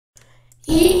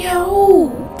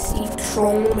Yo, it's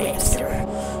TheEvilTrollMaster,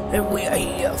 and we are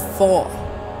here for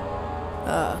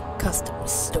a custom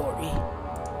story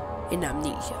in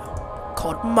Amnesia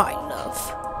called My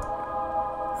Love.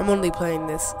 I'm only playing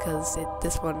this because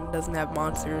this one doesn't have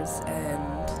monsters,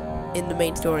 and in the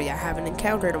main story I haven't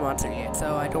encountered a monster yet,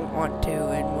 so I don't want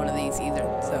to in one of these either,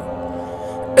 so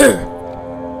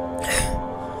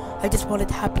I just wanted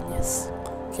happiness,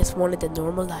 just wanted a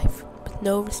normal life, with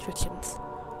no restrictions.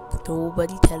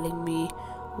 Nobody telling me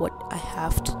what I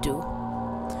have to do.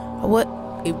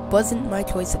 It wasn't my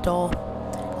choice at all.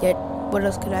 Yet, what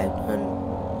else could I have done?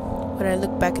 When I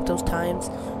look back at those times,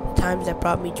 the times that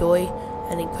brought me joy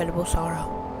and incredible sorrow,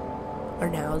 are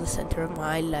now the center of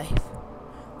my life.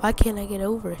 Why can't I get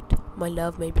over it? My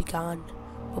love may be gone,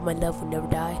 but my love will never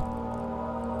die.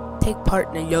 Take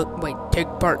part in a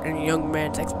young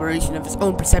man's exploration of his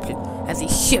own perception as he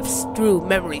shifts through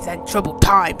memories and troubled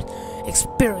times.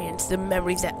 Experience the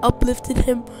memories that uplifted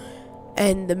him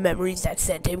and the memories that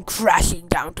sent him crashing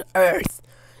down to earth.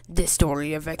 This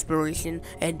story of exploration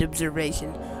and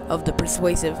observation of the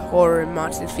persuasive horror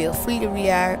monsters. Feel free to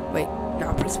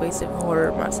not persuasive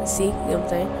horror monsters. See, you know what I'm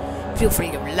saying? Feel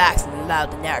free to relax and allow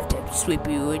the narrative to sweep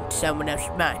you into someone else's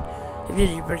mind. If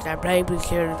this is your first time playing, please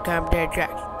share the commentary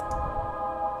tracks.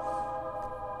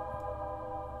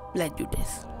 Let's do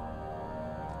this.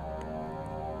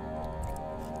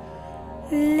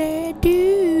 Let's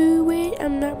do it.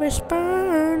 I'm not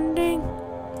responding.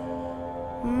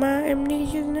 My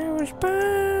amnesia's not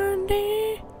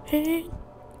responding.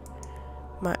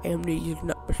 My amnesia's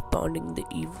not responding. The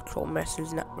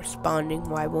TheEvilTrollMaster's not responding.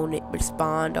 Why won't it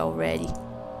respond already?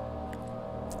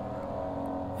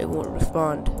 It won't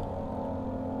respond.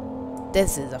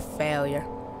 This is a failure.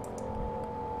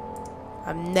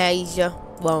 Amnesia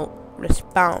won't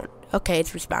respond. Okay,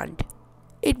 it's responded.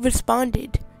 It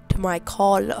responded to my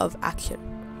call of action.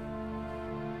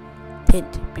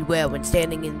 Hint, beware when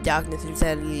standing in darkness and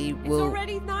suddenly will... It's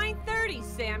already 9:30,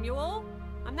 Samuel.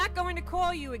 I'm not going to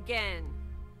call you again.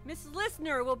 Miss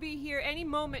Listener will be here any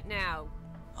moment now.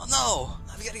 Oh no!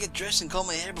 I've got to get dressed and comb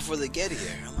my hair before they get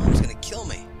here. Mom's gonna kill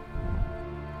me.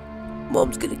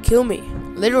 Mom's gonna kill me.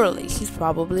 Literally, she's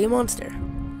probably a monster.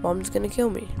 Mom's gonna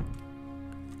kill me.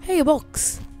 Hey, a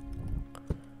box.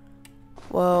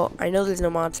 Well, I know there's no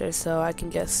monsters, so I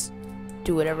can just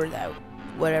do whatever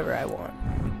I want.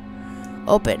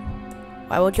 Open.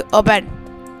 Why won't you open?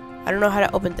 I don't know how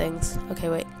to open things. Okay,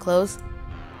 wait. Close.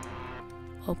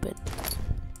 Open.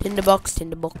 Tinderbox.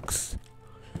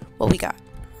 What we got?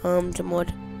 Some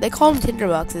wood. They call them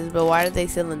tinderboxes, but why are they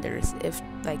cylinders? If,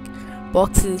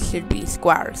 boxes should be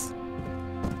squares.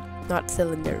 Not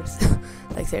cylinders.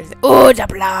 Seriously. Oh, it's a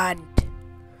plant!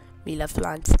 Me love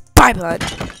plants. Bye, plant!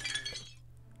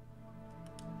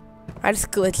 I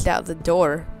just glitched out the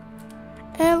door.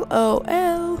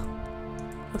 LOL.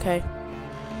 Okay.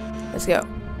 Let's go.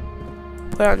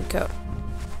 Put on the coat.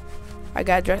 I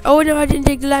got dressed. Oh no, I didn't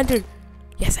take the lantern.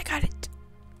 Yes, I got it.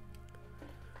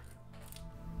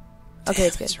 Okay,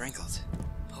 it's good. It's wrinkled.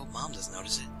 Hope Mom doesn't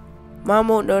notice it. Mom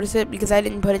won't notice it because I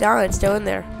didn't put it on. It's still in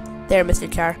there. There, Mr.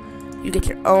 Char. You get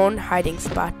your own hiding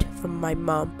spot from my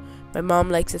mom. My mom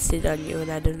likes to sit on you,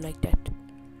 and I don't like that.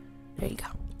 There you go.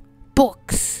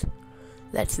 Books.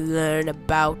 Let's learn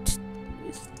about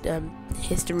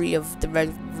history of the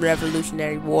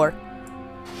Revolutionary War.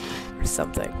 Or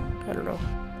something. I don't know.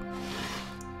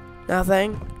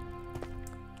 Nothing?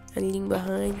 Anything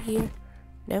behind here?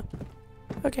 No?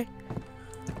 Okay.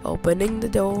 Opening the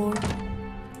door.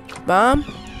 Mom?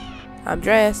 I'm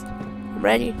dressed. I'm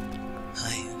ready.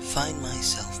 I find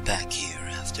myself back here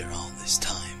after all this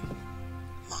time.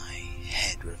 My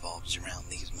head revolves around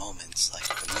these moments like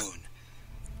the moon,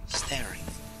 staring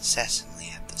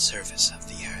incessantly at the surface of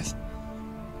the earth,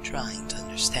 trying to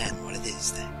understand what it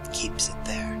is that keeps it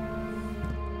there.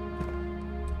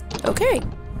 Okay.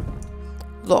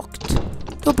 Locked.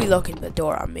 Don't be locking the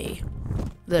door on me,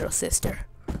 little sister.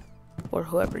 Or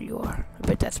whoever you are. I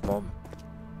bet that's Mom.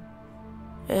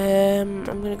 I'm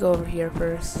gonna go over here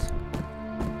first.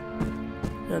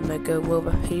 I'm gonna go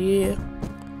over here.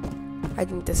 I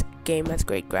think this game has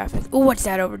great graphics. Oh, what's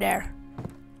that over there?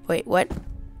 Wait, what?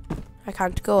 I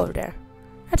can't go over there.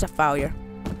 That's a failure.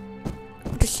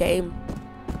 What a shame.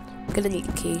 I'm gonna need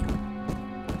a key.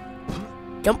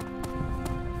 Jump.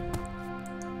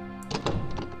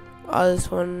 Oh,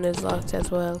 this one is locked as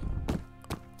well.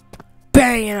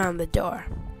 Banging on the door.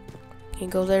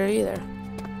 Can't go there either.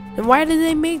 And why did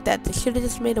they make that? They should have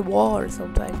just made a wall or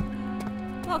something.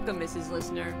 Welcome, Mrs.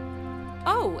 Listener.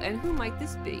 Oh, and who might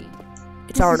this be?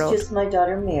 It's Arnold. This is just my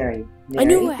daughter Mary. I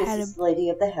knew I this had is a lady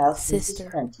of the house, sister.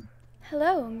 Mrs. Clinton.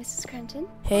 Hello, Mrs. Crenton.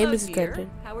 Hey, Hello, Mrs. dear. Clinton.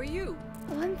 How are you?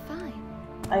 Oh, I'm fine.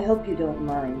 I hope you don't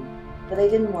mind, but I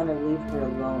didn't want to leave her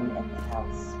alone at the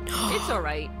house. It's all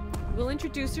right. We'll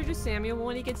introduce her to Samuel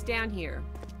when he gets down here.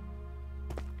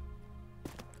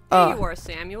 There you are,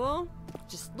 Samuel.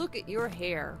 Just look at your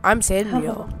hair. I'm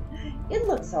Samuel. It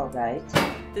looks all right.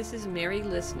 This is Mary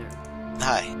Listener.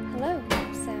 Hi. Hello,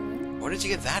 Samuel. Where did you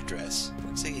get that dress?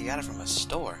 Looks like you got it from a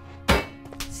store.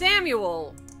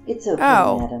 Samuel! It's okay,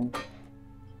 Oh. madam.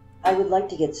 I would like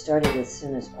to get started as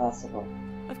soon as possible.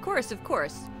 Of course, of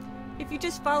course. If you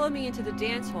just follow me into the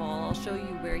dance hall, I'll show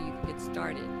you where you can get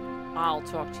started. I'll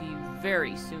talk to you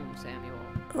very soon, Samuel.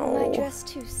 My Oh. dress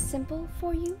too simple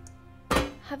for you?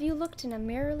 Have you looked in a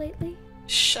mirror lately?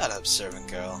 Shut up, servant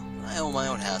girl. I own my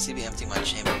own house. You'd be emptying my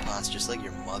chamber pots just like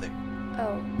your mother.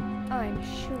 Oh, I'm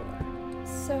sure.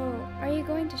 So, are you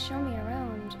going to show me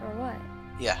around, or what?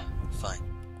 Yeah, fine.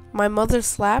 My mother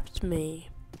slapped me.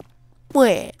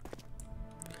 Wait.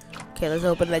 Okay, let's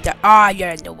open the door. Ah, you're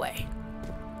in the way.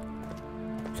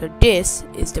 So this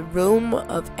is the room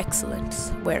of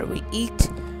excellence where we eat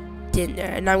dinner,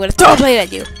 and I'm gonna throw a plate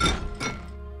at you.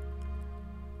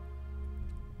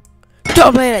 Throw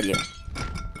a plate at you.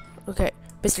 Okay,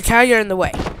 Mr. Chow, you're in the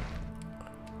way.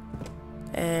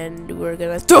 And we're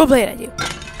gonna throw a plate at you.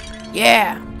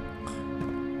 Yeah.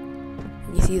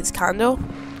 And you see this condo?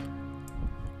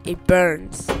 It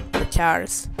burns the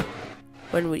chars.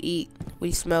 When we eat,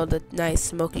 we smell the nice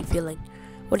smoky feeling.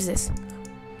 What is this?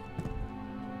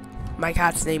 My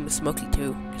cat's name is Smokey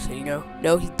too, just so you know.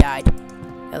 No, he died.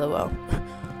 LOL.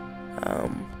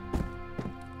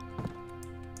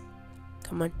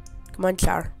 Come on,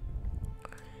 Char.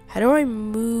 How do I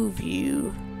move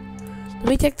you? Let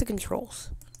me take the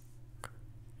controls.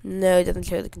 No, it doesn't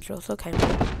show the controls. Okay.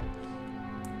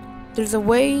 There's a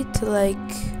way to like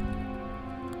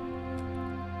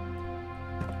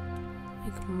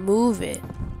move it.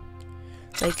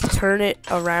 Like turn it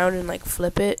around and like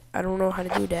flip it. I don't know how to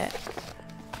do that.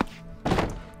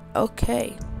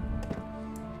 Okay.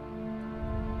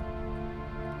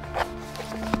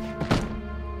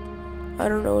 I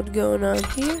don't know what's going on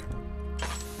here.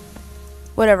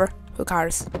 Whatever. Who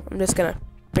cares? I'm just gonna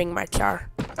bring my char.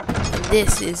 And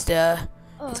this is the...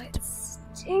 Oh, it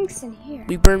stinks in here.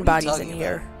 We burn What are you bodies in talking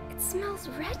here. It smells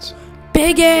wretched.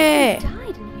 Biggie! Who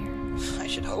died in here? I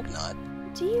should hope not.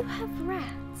 Do you have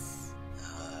rats?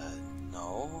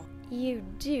 No. You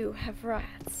do have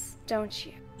rats, don't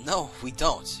you? No, we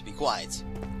don't. Be quiet.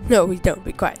 No, we don't.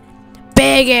 Be quiet.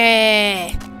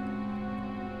 Biggie!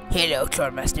 Hello,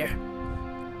 TheEvilTrollMaster.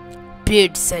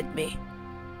 Beard sent me.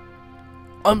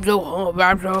 I'm so pumped.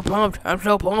 I'm so pumped. I'm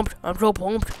so pumped. I'm so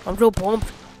pumped. I'm so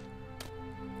pumped.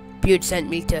 Beard sent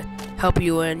me to help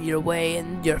you on your way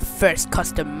in your first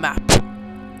custom map.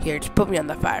 Here, just put me on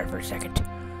the fire for a second.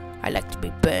 I like to be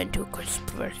burned to a crisp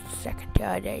for a second.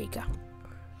 Ah, there you go.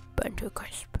 Burned to a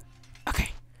crisp.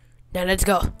 Okay. Now let's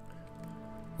go.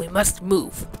 We must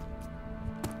move.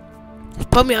 Just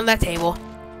put me on that table.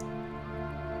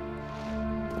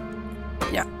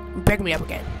 Yeah, pick me up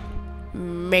again.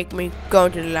 Make me go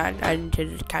into the land and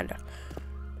into the counter.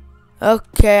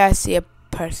 Okay, I see a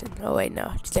person. Oh wait,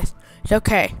 no, it's just. It's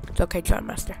okay. It's okay,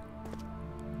 TheEvilTrollMaster.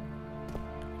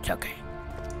 It's okay.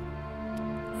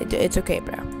 It's okay,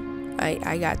 bro.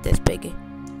 I got this, Piggy.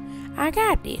 I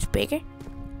got this, Piggy.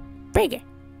 Piggy.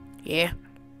 Yeah.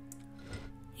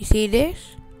 You see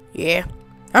this? Yeah.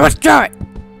 I must draw it.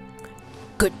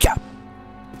 Good job.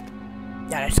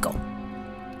 Now let's go.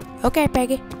 Okay,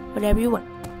 Peggy. Whatever you want.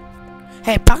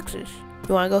 Hey, boxes.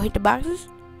 You wanna go hit the boxes?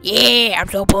 Yeah, I'm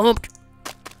so pumped.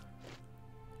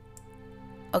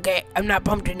 Okay, I'm not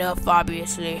pumped enough,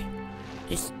 obviously.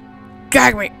 Just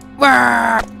drag me.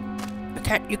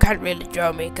 You can't really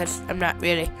throw me because I'm not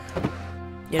really,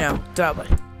 you know, throwable.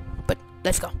 But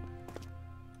let's go.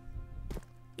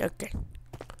 Okay.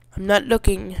 I'm not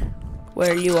looking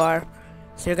where you are,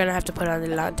 so you're gonna have to put on the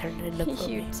lantern and look for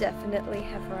You me. definitely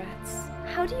have rats.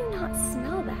 How do you not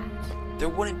smell that? There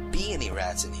wouldn't be any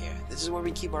rats in here. This is where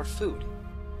we keep our food.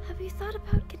 Have you thought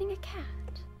about getting a cat?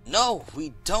 No,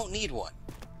 we don't need one.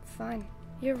 Fine.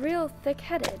 You're real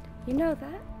thick-headed. You know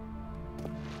that?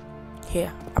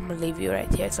 Here, I'm gonna leave you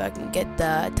right here so I can get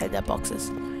the tender boxes.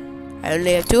 I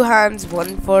only have 2 hands,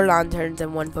 one for lanterns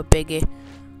and one for Piggy.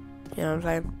 You know what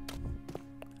I'm saying?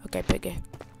 Okay, Piggy.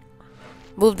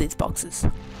 Move these boxes.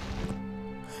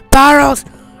 Barrels!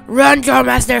 Run,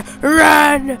 TheEvilTrollMaster!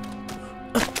 Run!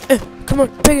 Come on,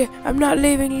 Piggy! I'm not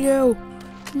leaving you!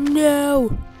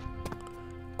 No!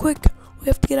 Quick! We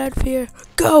have to get out of here!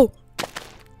 Go!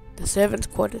 The servants'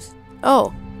 quarters.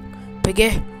 Oh!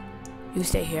 Piggy! You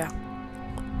stay here.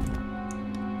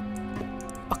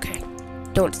 Okay.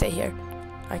 Don't stay here.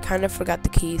 I kind of forgot the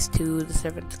keys to the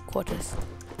servants' quarters.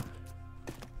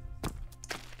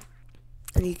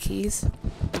 Any keys?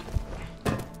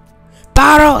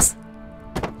 Barrels!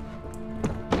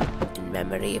 In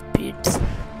memory of Pubes.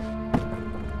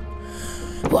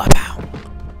 Wow.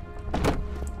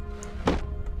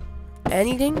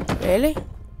 Anything? Really?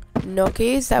 No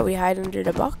keys that we hide under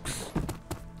the box?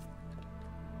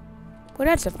 Well,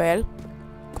 that's a fail.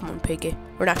 Come on, Piggy.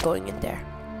 We're not going in there.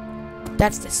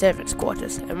 That's the servants'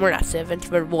 quarters, and we're not servants,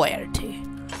 we're royalty.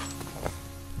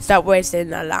 Stop wasting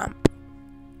the lamp.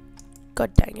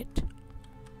 God dang it.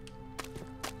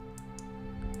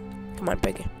 Come on,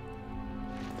 Piggy.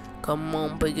 Come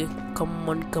on, Piggy. Come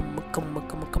on,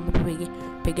 Piggy.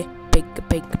 Piggy.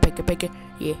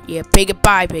 Yeah, Piggy,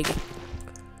 bye, Piggy.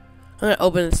 I'm gonna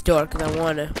open this door because I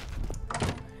wanna.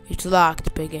 It's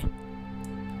locked, Piggy.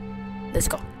 Let's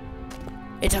go.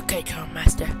 It's okay,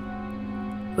 TheEvilTrollMaster.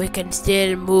 We can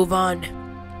still move on.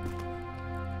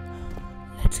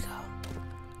 Let's go.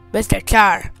 Mr.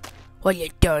 Char, what you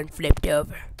doing flipped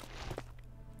over?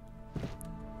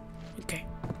 Okay,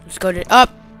 let's go to up.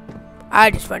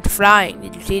 I just went flying.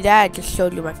 Did you see that? I just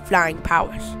showed you my flying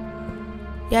powers.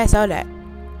 Yeah, I saw that.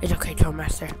 It's okay,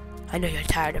 TheEvilTrollMaster. I know you're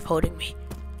tired of holding me.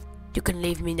 You can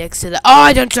leave me next to the. Oh,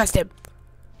 I don't trust him.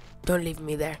 Don't leave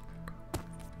me there.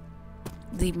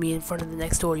 Leave me in front of the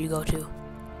next door you go to.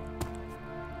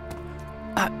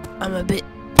 I'm a bit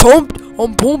pumped.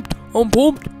 I'm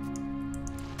pumped.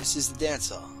 This is the dance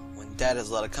hall. When Dad has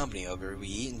a lot of company over, we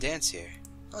eat and dance here.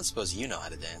 I don't suppose you know how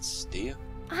to dance, do you?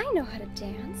 I know how to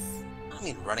dance. I don't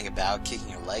mean running about, kicking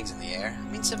your legs in the air. I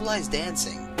mean civilized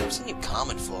dancing. I've seen you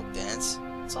common folk dance.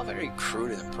 It's all very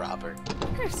crude and improper.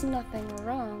 There's nothing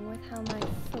wrong with how my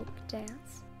folk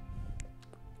dance.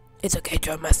 It's okay,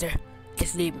 TheEvilTrollMaster.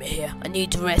 Just leave me here. I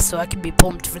need to rest so I can be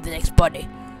pumped for the next party.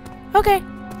 Okay.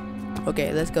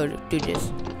 Okay, let's go do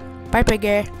this. Bye,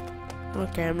 Piggy.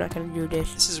 Okay, I'm not gonna do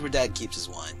this. This is where Dad keeps his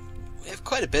wine. We have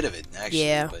quite a bit of it, actually.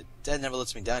 Yeah. But Dad never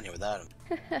lets me down here without him.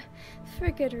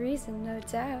 For good reason, no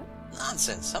doubt.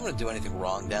 Nonsense. I'm gonna do anything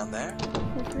wrong down there.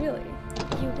 Really?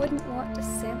 You wouldn't want to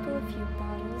sample a few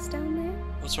bottles down there?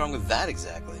 What's wrong with that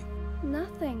exactly?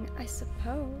 Nothing, I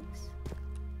suppose.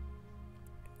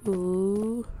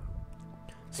 Ooh.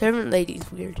 Servant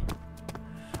lady's weird.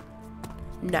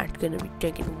 Not gonna be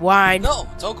drinking wine. No,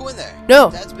 don't go in there. No.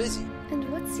 Dad's busy. And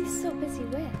what's he so busy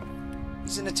with?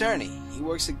 He's an attorney. He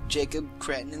works at Jacob,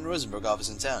 Creighton, and Rosenberg office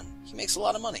in town. He makes a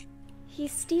lot of money. He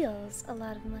steals a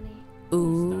lot of money.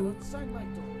 Ooh.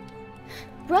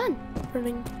 Run!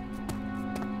 Running.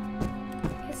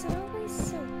 Is it always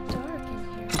so dark in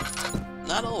here?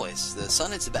 Not always. The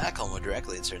sun hits the back home more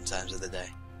directly at certain times of the day.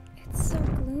 It's so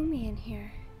gloomy in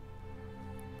here.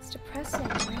 It's depressing,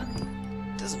 really.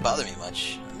 It doesn't bother me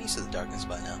much. I'm used to the darkness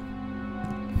by now.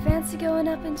 Fancy going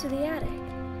up into the attic?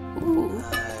 Ooh.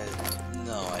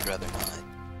 No, I'd rather not.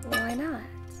 Why not?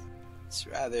 It's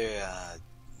rather,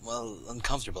 well,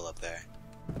 uncomfortable up there.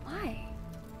 Why?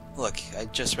 Look,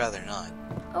 I'd just rather not.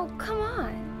 Oh, come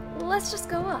on. Let's just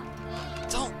go up.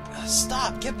 Don't!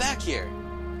 Stop! Get back here!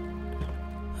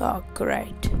 Oh,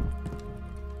 great.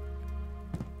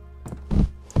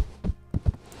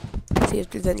 See if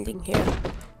there's anything here.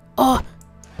 Oh!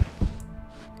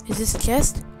 Is this a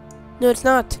chest? No, it's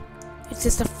not. It's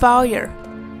just a fire.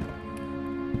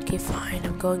 Okay, fine.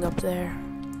 I'm going up there.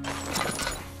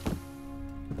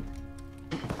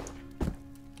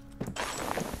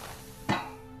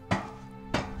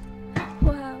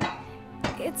 Wow.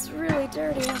 It's really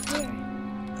dirty up here.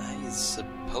 I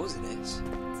suppose it is.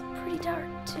 It's pretty dark,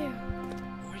 too.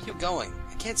 Where are you going?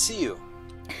 I can't see you.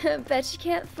 Bet you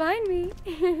can't find me.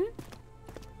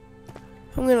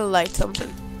 I'm gonna light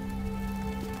something.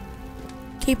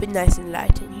 Keep it nice and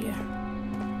light in here.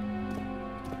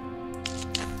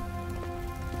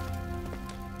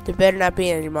 There better not be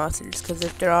any monsters, because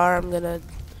if there are, I'm gonna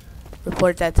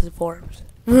report that to the forums.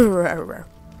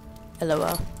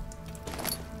 LOL.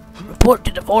 Report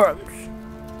to the forums.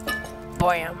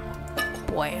 Bam.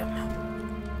 Bam.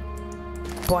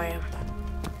 Bam.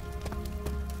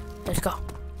 Let's go.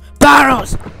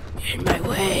 Barrels! In my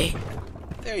way.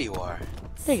 There you are.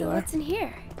 There you So are. what's in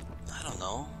here? I don't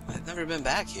know. I've never been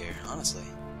back here, honestly.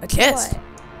 A chest. What?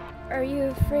 Are you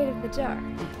afraid of the dark?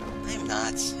 I am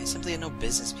not. I simply had no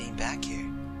business being back here.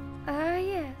 Ah,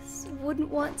 yes. Wouldn't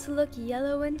want to look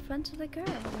yellow in front of the girl,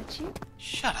 would you?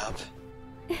 Shut up.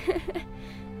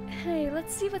 Hey,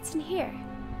 let's see what's in here.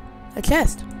 A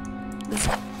chest.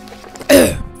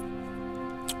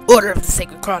 Order of the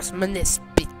Sacred Cross,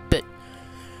 but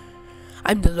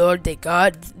I'm the Lord thy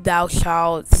God. Thou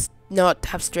shalt not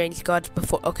have strange gods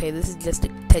before. Okay, this is just the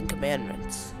 10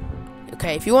 Commandments.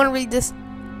 Okay, if you want to read this,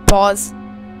 pause,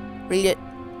 read it.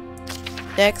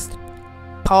 Next,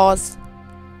 pause,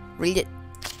 read it.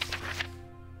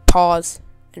 Pause,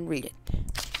 and read it.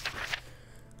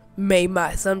 May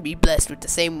my son be blessed with the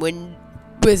same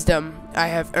wisdom I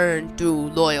have earned through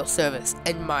loyal service,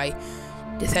 and my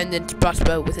descendants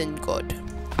prosper within God.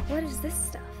 What is this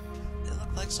stuff? They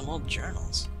look like some old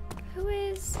journals. Who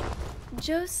is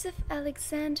Joseph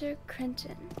Alexander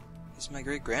Crenton? He's my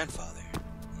great-grandfather.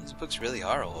 These books really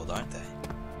are old, aren't they?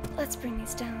 Let's bring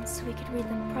these down so we could read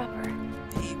them proper.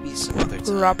 Maybe some other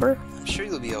time. Proper? I'm sure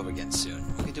you'll be over again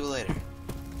soon. We can do it later.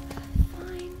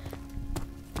 Fine.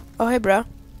 Oh, hey, bro.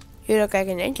 You look like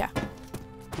a ninja.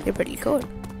 You're pretty cool.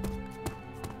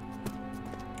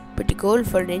 Pretty cool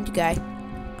for a ninja guy.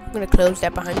 I'm gonna close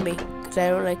that behind me, because I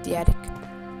don't like the attic.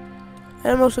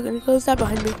 And I'm also gonna close that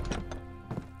behind me.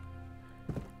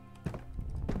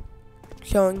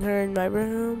 Showing her in my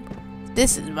room.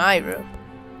 This is my room.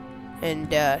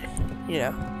 And, you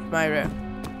know, my room.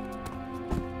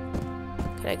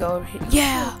 Can I go over here?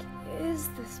 Yeah! What is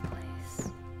this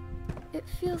place? It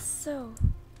feels so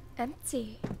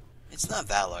empty. It's not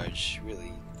that large,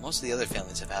 really. Most of the other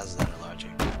families have houses that are larger.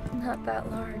 Not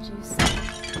that large, you say.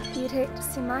 You'd hate to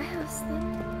see my house,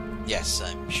 then? Yes,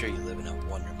 I'm sure you live in a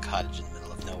one-room cottage in the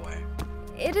middle of nowhere.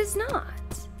 It is not.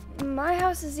 My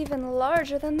house is even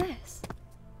larger than this.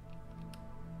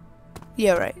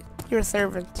 Yeah, right. You're a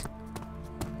servant.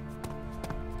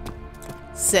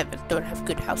 Servants don't have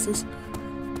good houses.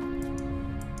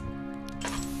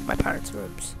 My parents'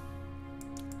 rooms.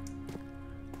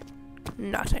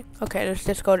 Nothing. Okay, let's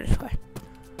just go this way.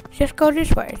 Just go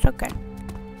this way. It's okay.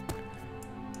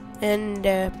 And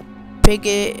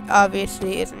Piggy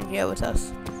obviously isn't here with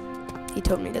us. He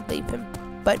told me to leave him,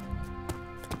 but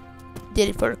did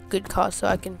it for a good cause, so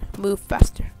I can move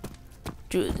faster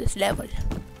through this level.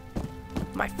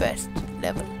 My first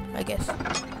level, I guess.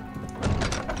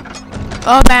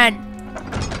 Oh man!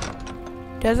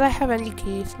 Does I have any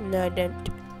keys? No, I don't.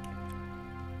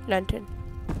 Lantern.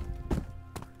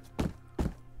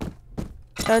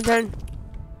 Lantern.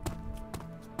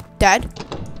 Dad?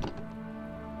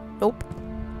 Nope.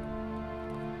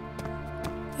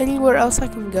 Anywhere else I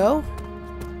can go?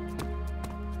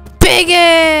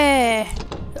 Piggy!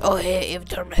 Oh hey,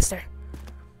 TheEvilTrollMaster.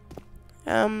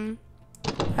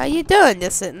 How you doing?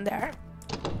 Just sitting there.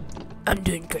 I'm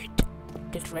doing great.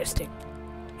 Just resting.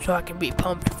 So I can be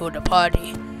pumped for the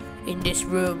party in this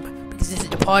room. Because this is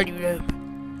the party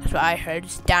room. That's what I heard.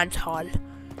 It's dance hall.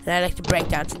 And I like to break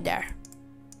dance in there.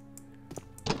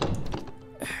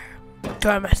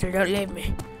 TheEvilTrollMaster, don't leave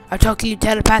me. I'll talk to you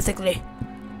telepathically.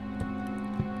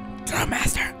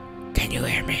 TheEvilTrollMaster, can you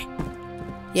hear me?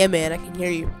 Yeah, man, I can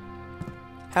hear you.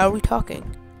 How are we talking?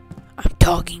 I'm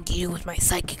talking to you with my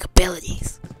psychic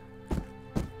abilities.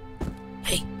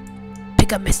 Hey,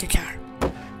 pick up Mr. Char.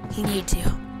 He needs you.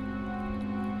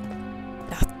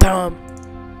 Now throw him.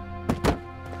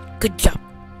 Good job.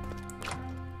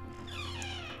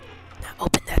 Now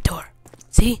open that door.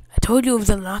 See? I told you it was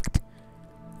unlocked.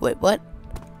 Wait, what?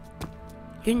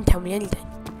 You didn't tell me anything.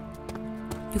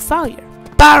 You failure.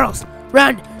 Barrels!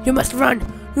 Run! You must run!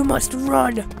 You must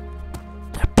run!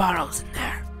 There are barrels in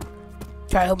there.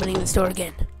 Try opening this door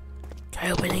again.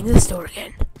 Try opening this door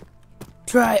again.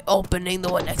 Try opening the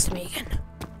one next to me again.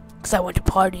 Because I want to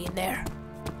party in there.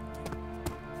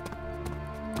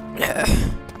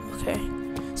 Okay.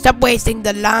 Stop wasting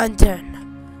the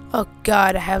lantern. Oh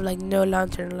god, I have like no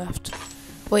lantern left.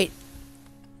 Wait.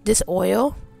 This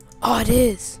oil? Oh, it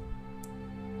is.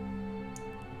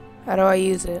 How do I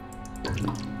use it?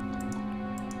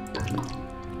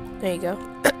 There you go.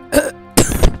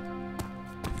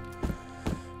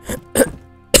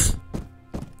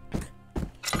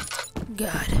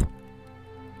 God.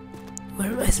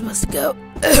 Where am I supposed to go?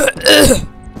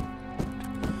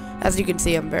 As you can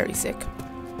see, I'm very sick.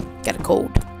 Got a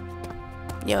cold.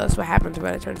 You know, that's what happens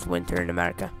when it turns winter in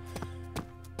America.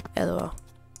 LOL.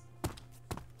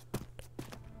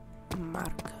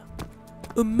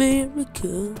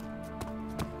 America.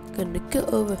 Gonna go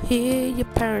over here, your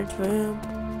parents' room.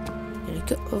 Gonna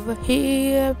go over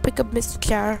here, pick up Mr.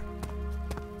 Char.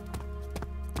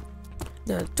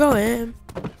 Gonna throw him.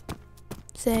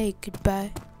 Say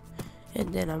goodbye.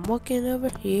 And then I'm walking over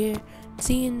here,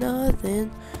 seeing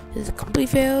nothing. It's a complete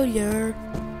failure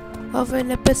of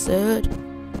an episode.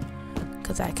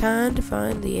 Cause I can't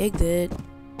find the exit.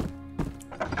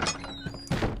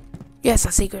 Yes,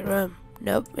 a secret room.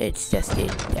 Nope, it's just in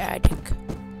the attic.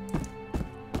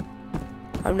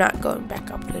 I'm not going back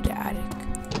up to the attic.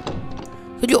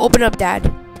 Could you open up,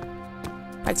 Dad?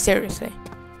 Like, seriously.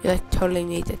 You like totally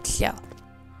need to chill.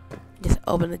 Just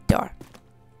open the door.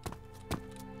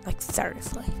 Like,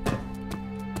 seriously.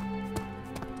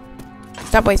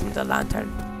 Stop wasting the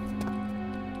lantern.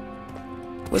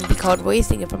 Wouldn't be called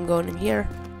wasting if I'm going in here.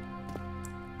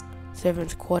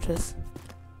 Servants' quarters.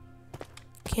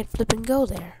 Can't flip and go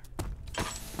there.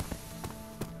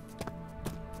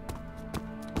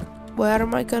 Where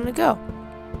am I gonna go?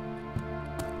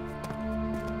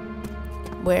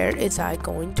 Where is I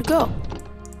going to go?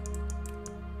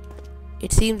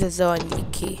 It seems as though I need a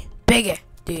key. Bigger!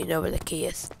 Do you know where the key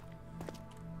is?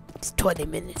 It's 20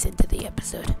 minutes into the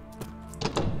episode.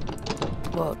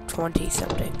 Well, 20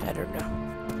 something, I don't know.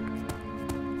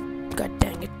 God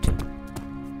dang it.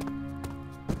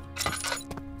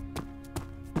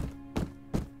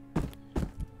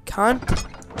 Can't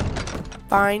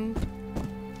find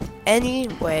any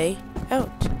way out.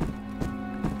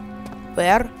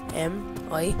 Where am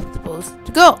I supposed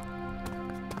to go?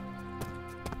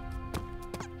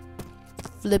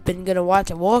 Flippin' gonna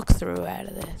watch a walkthrough out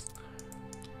of this.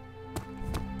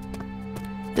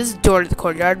 This is the door to the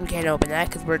courtyard. We can't open that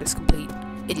because we're just complete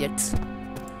idiots.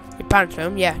 Your parents'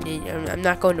 room? Yeah, I'm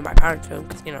not going to my parents' room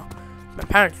because, you know, it's my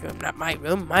parents' room, not my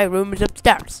room. My room is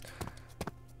upstairs.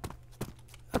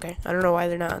 Okay, I don't know why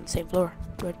they're not on the same floor,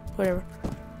 but whatever.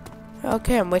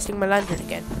 Okay, I'm wasting my lantern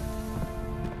again.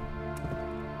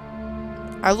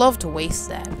 I love to waste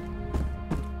that.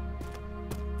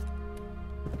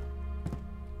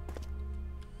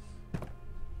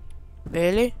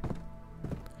 Really?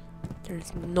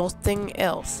 There's nothing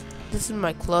else. This is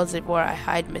my closet where I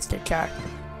hide Mr. Char.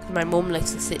 My mom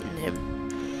likes to sit in him.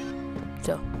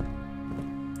 So,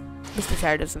 Mr.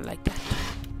 Char doesn't like that.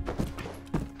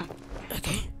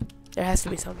 Okay, there has to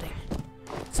be something.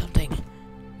 Something.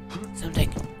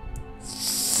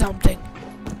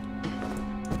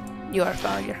 You are a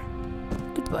failure.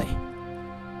 Goodbye.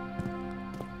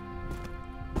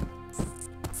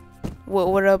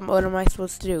 What am I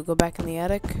supposed to do? Go back in the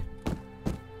attic?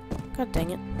 God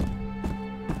dang it.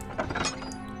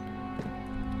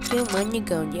 Then when you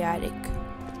go in the attic?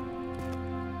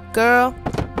 Girl.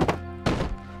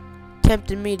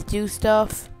 Tempting me to do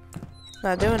stuff.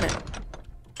 Not doing it.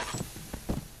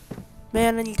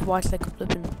 Man, I need to watch like a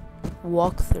flippin'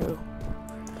 walkthrough.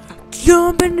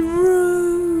 Jump in the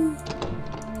room!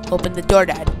 Open the door,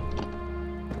 Dad.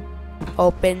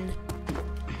 Open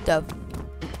the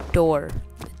door.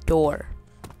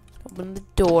 Open the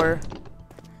door.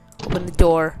 Open the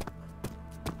door.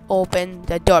 Open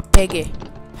the door, Piggy.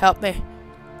 Help me.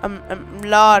 I'm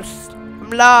lost.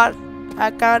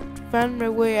 I can't find my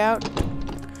way out.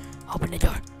 Open the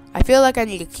door. I feel like I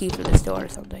need a key for this door or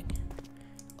something.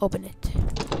 Open it.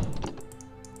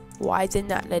 Why is it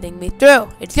not letting me through?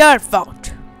 It's your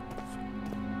fault.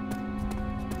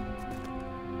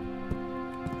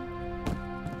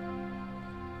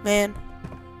 Man.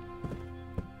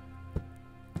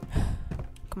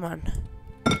 Come on.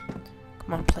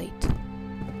 Come on, plate.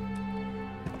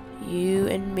 You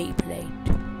and me, plate.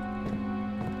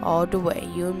 All the way.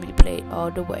 You and me, plate.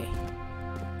 All the way.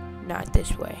 Not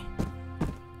this way.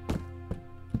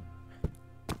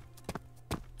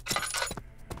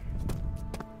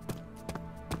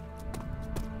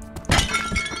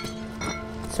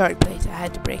 Sorry, plate. I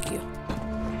had to break you.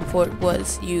 For it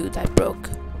was you that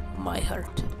broke my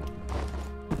heart.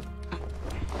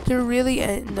 There really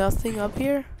ain't nothing up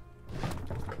here?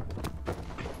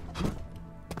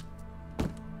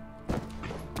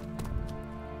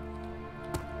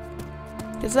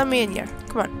 Just let me in here.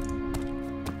 Come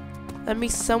on. Let me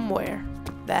somewhere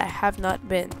that I have not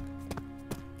been.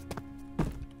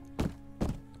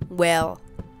 Well,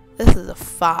 this is a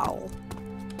foul.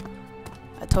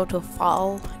 A total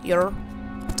failure.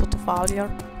 A total failure.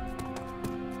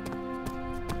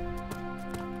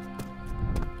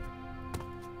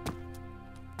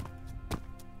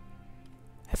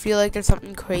 I feel like there's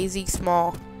something crazy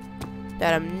small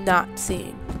that I'm not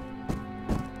seeing.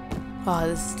 Oh,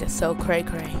 this is just so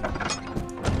cray-cray.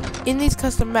 In these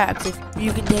custom maps, if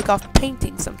you can take off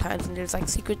paintings sometimes, and there's like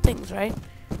secret things, right?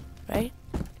 Right?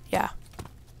 Yeah.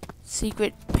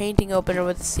 Secret painting opener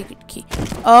with a secret key.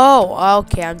 Oh,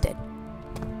 okay, I'm dead.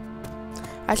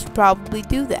 I should probably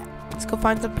do that. Let's go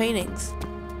find some paintings.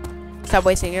 Stop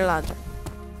wasting your lantern.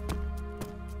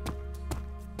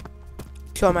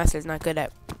 TheEvilTrollMaster's not good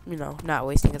at, you know, not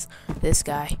wasting his. This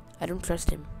guy, I don't trust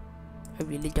him. I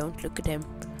really don't. Look at him.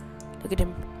 Look at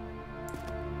him.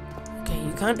 Okay,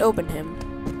 you can't open him.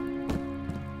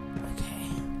 Okay.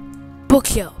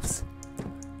 Bookshelves.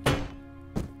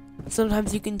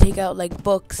 Sometimes you can take out like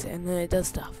books and then it does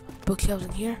stuff. Bookshelves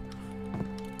in here.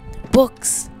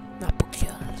 Books, not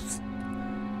bookshelves.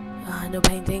 No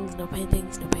paintings, no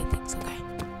paintings, no paintings. Okay.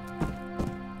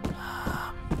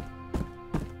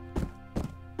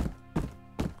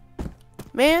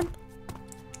 man.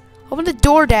 Open the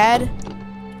door, Dad.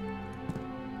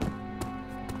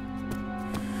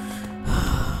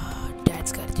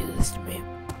 Dad's gotta do this to me.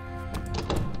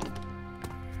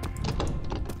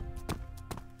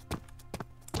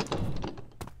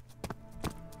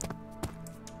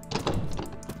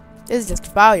 This is just a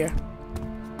failure.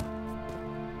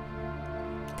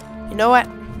 You know what?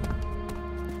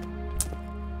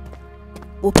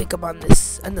 We'll pick up on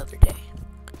this another day.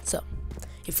 So,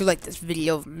 if you like this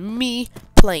video of me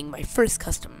playing my first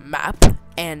custom map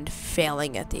and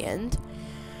failing at the end,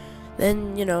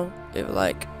 then, you know, if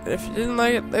you didn't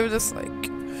like it, leave a dislike.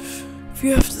 If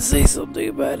you have to say something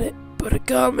about it, put a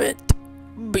comment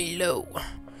below.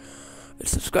 And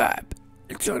subscribe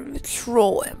and join the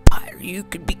Troll Empire. You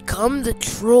can become the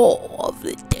troll of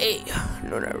the day.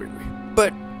 No, not really.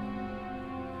 But,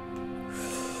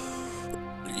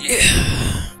 yeah.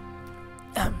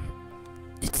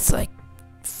 It's like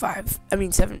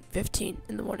 7:15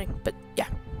 in the morning, but yeah.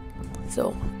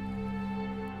 So,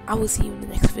 I will see you in the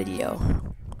next video.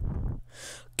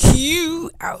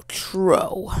 Cue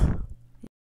outro.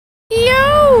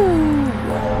 Yo!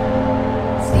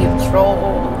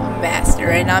 TheEvilTrollMaster,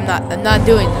 and I'm not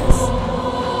doing this.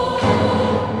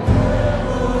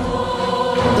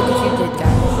 Look what you did,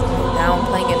 guys. Now I'm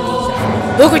playing Amnesia.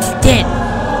 Look what you did!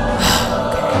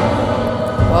 Okay.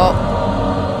 Well,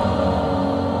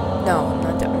 no,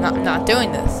 I'm not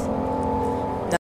doing this.